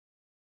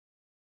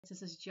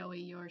This is Joey,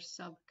 your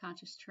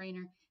subconscious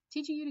trainer,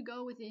 teaching you to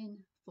go within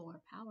for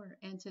power.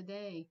 And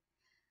today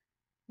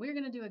we're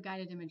going to do a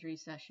guided imagery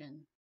session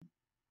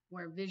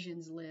where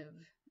visions live,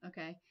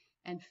 okay,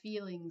 and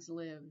feelings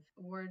live.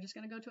 We're just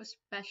going to go to a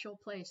special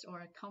place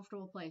or a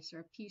comfortable place or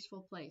a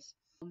peaceful place.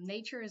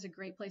 Nature is a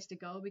great place to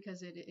go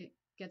because it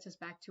gets us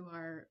back to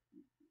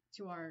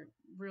our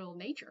real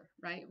nature,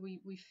 right?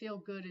 We feel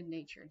good in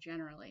nature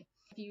generally.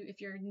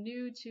 If you're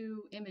new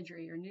to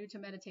imagery or new to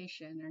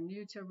meditation or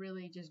new to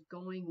really just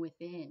going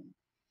within,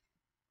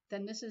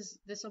 then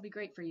this will be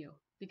great for you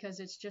because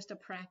it's just a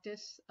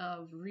practice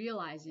of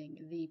realizing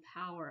the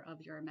power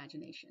of your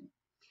imagination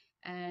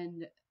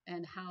and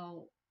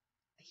how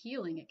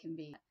healing it can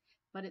be.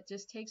 But it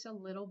just takes a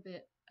little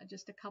bit,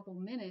 just a couple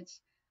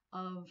minutes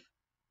of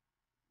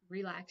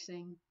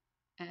relaxing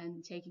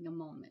and taking a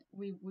moment.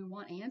 We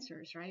want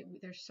answers, right?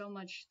 There's so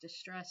much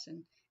distress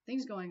and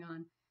things going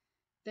on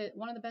that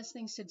one of the best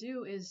things to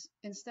do is,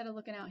 instead of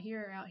looking out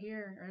here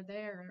or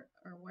there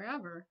or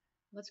wherever,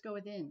 let's go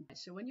within.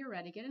 So when you're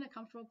ready, get in a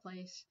comfortable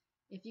place,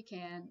 if you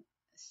can,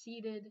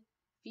 seated,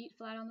 feet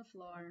flat on the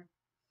floor,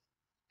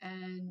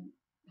 and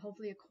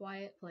hopefully a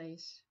quiet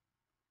place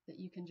that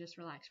you can just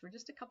relax for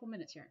just a couple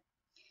minutes here.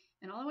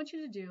 And all I want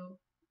you to do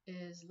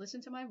is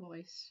listen to my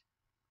voice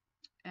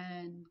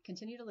and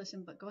continue to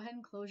listen, but go ahead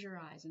and close your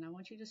eyes. And I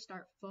want you to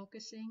start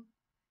focusing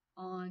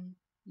on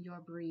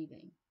your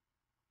breathing.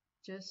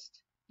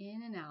 Just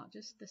in and out,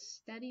 just the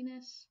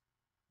steadiness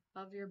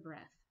of your breath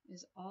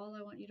is all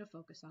I want you to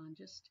focus on.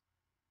 Just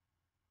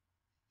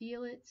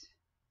feel it,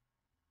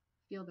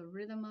 feel the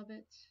rhythm of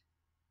it.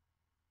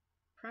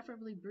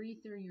 Preferably breathe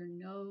through your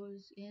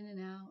nose, in and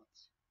out.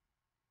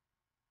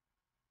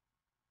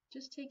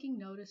 Just taking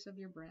notice of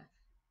your breath.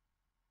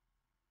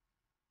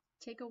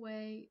 Take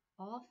away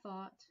all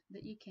thought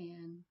that you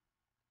can,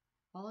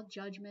 all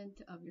judgment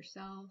of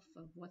yourself,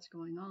 of what's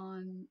going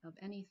on, of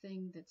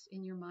anything that's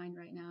in your mind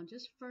right now.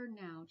 Just for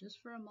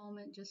a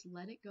moment, just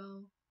let it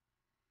go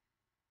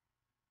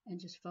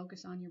and just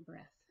focus on your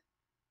breath.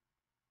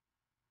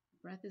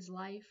 Breath is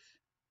life.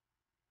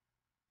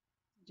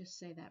 Just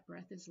say that,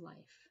 breath is life.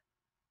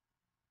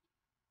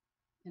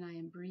 And I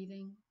am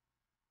breathing,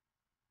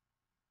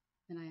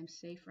 and I am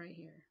safe right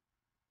here.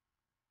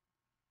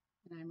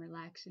 And I'm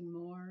relaxing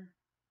more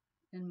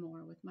and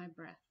more with my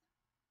breath.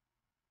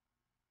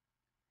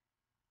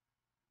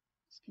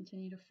 Just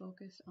continue to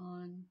focus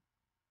on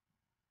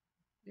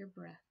your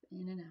breath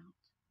in and out.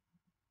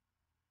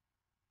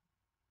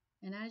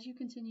 And as you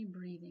continue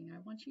breathing, I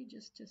want you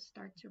just to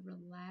start to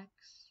relax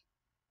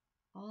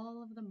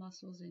all of the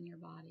muscles in your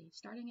body,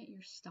 starting at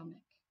your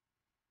stomach.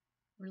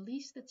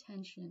 Release the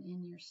tension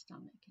in your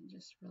stomach and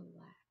just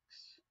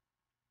relax.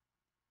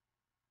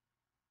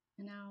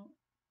 And now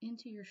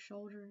into your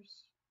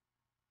shoulders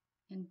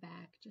and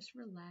back, just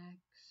relax.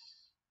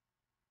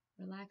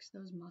 Relax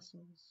those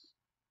muscles.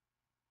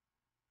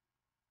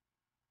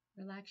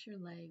 Relax your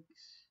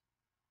legs.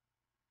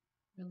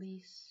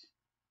 Release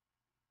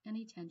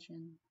any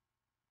tension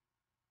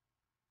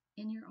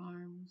in your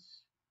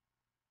arms,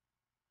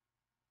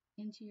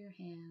 into your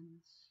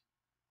hands.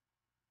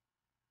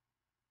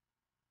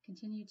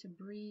 Continue to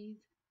breathe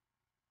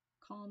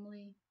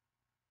calmly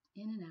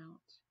in and out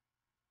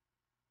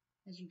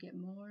as you get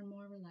more and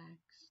more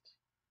relaxed.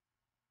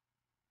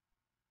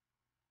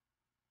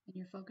 And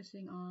you're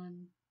focusing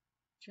on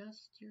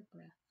just your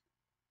breath.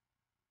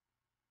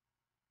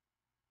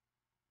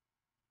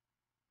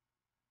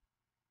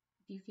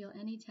 If you feel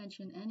any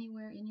tension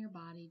anywhere in your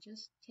body,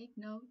 just take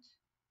note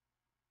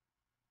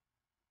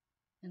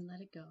and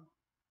let it go.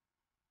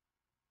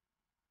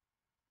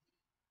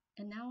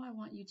 And now I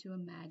want you to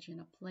imagine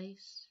a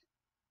place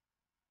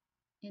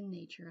in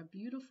nature, a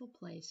beautiful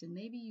place, and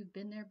maybe you've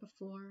been there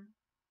before,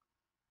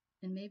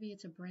 and maybe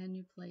it's a brand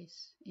new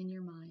place in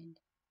your mind.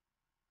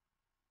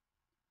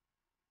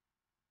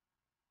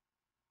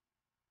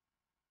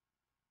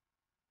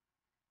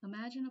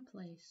 Imagine a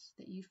place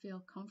that you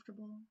feel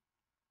comfortable,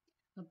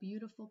 a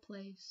beautiful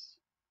place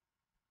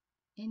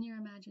in your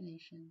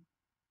imagination.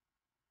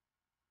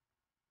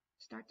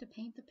 Start to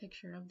paint the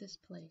picture of this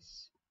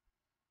place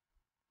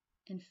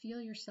and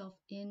feel yourself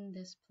in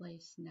this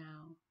place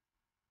now.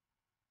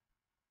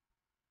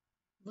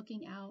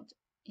 Looking out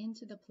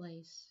into the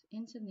place,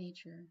 into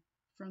nature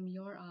from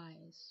your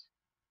eyes.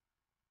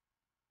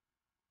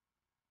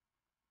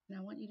 And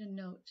I want you to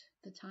note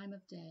the time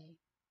of day.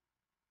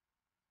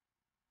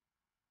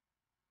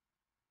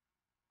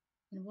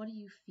 And what do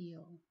you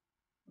feel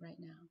right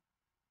now?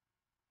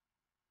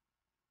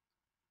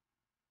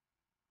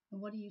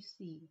 And what do you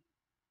see?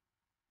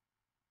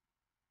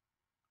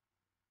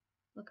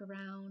 Look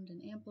around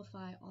and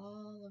amplify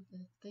all of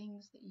the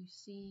things that you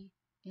see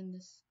in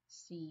this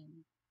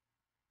scene.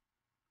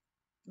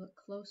 Look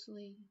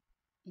closely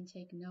and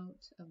take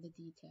note of the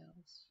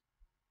details.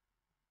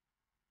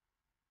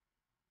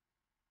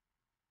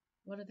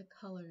 What are the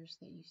colors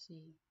that you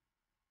see?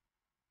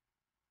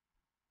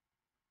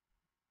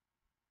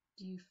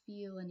 Do you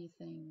feel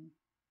anything?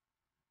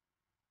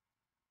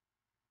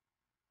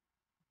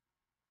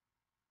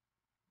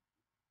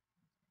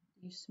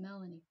 Do you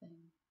smell anything?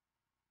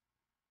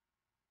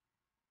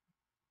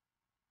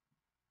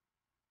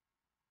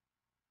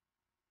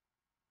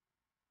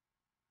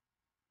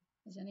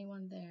 Is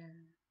anyone there?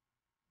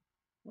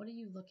 What are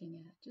you looking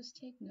at? Just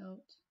take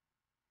note.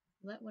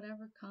 Let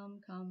whatever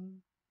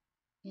come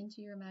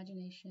into your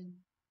imagination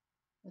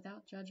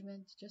without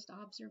judgment, just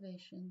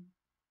observation.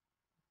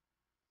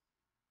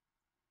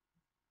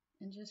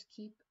 And just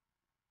keep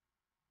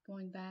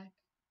going back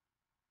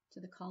to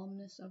the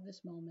calmness of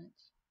this moment.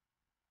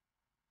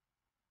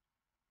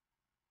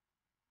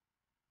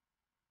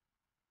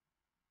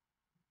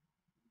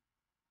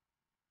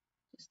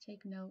 Just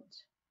take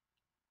note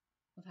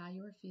of how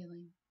you are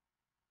feeling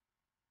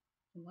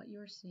and what you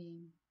are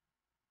seeing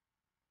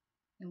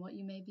and what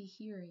you may be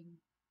hearing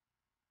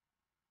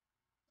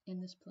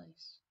in this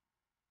place.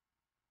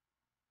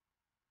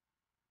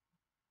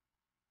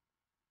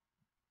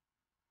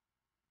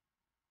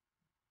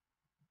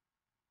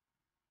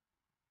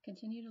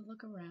 Continue to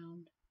look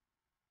around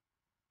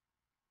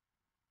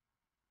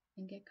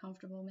and get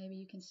comfortable. Maybe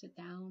you can sit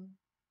down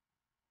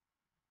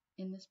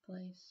in this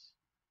place,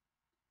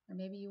 or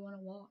maybe you want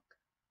to walk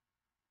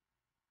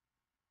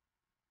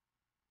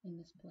in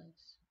this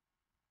place.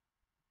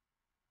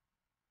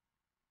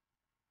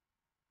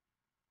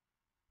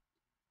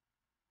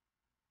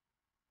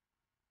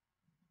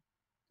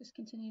 Just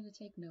continue to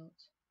take note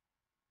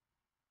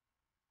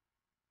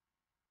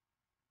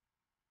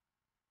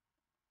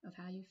of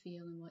how you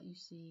feel and what you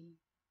see,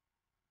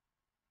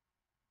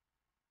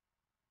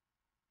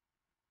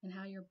 and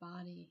how your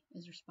body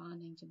is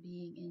responding to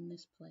being in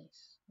this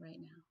place right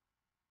now.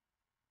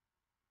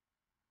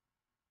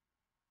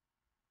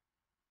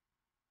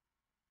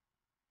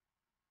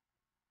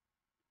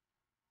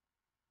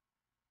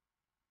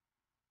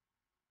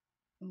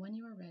 And when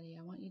you are ready,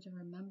 I want you to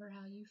remember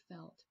how you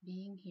felt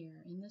being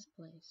here in this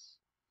place.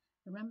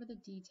 Remember the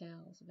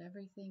details of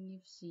everything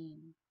you've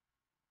seen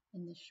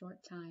in this short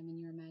time in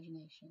your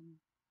imagination.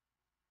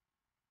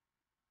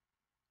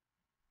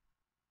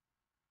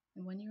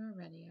 And when you are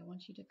ready, I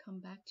want you to come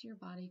back to your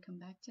body, come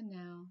back to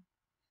now.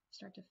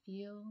 Start to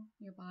feel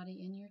your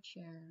body in your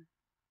chair.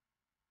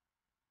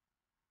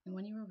 And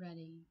when you are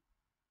ready,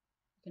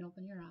 you can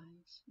open your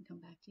eyes and come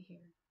back to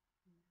here.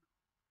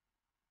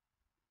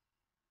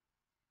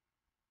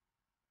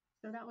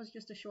 So that was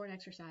just a short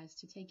exercise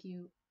to take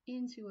you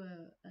into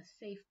a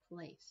safe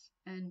place.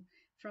 And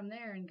from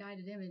there in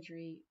guided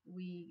imagery,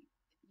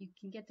 you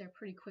can get there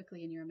pretty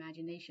quickly in your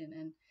imagination,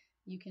 and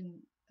you can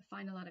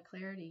find a lot of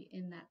clarity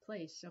in that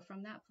place. So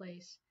from that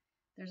place,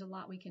 there's a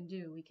lot we can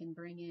do. We can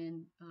bring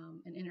in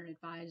an inner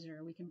advisor.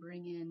 We can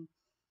bring in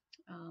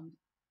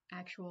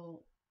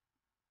actual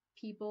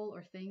people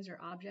or things or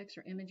objects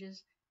or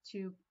images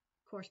to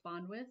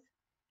correspond with.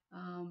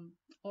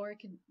 Or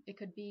it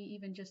could be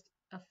even just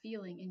a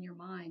feeling in your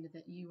mind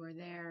that you are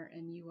there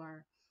and you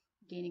are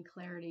gaining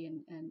clarity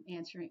and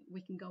answering.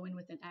 We can go in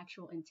with an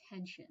actual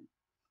intention.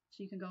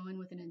 So you can go in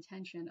with an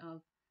intention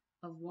of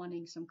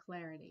wanting some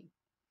clarity.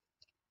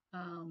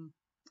 And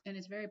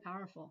it's very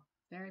powerful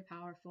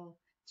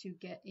to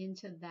get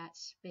into that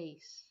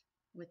space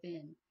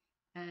within.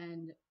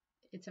 And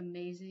it's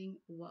amazing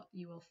what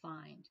you will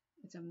find.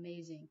 It's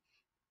amazing.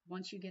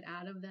 Once you get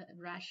out of the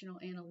rational,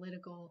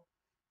 analytical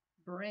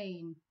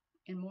brain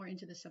and more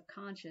into the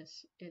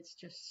subconscious, it's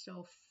just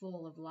so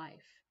full of life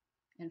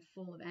and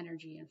full of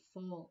energy and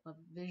full of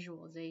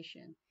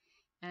visualization.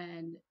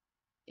 And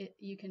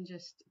you can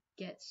just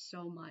get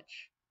so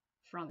much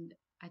from it.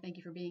 I thank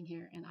you for being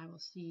here, and I will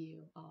see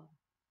you all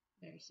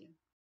very soon.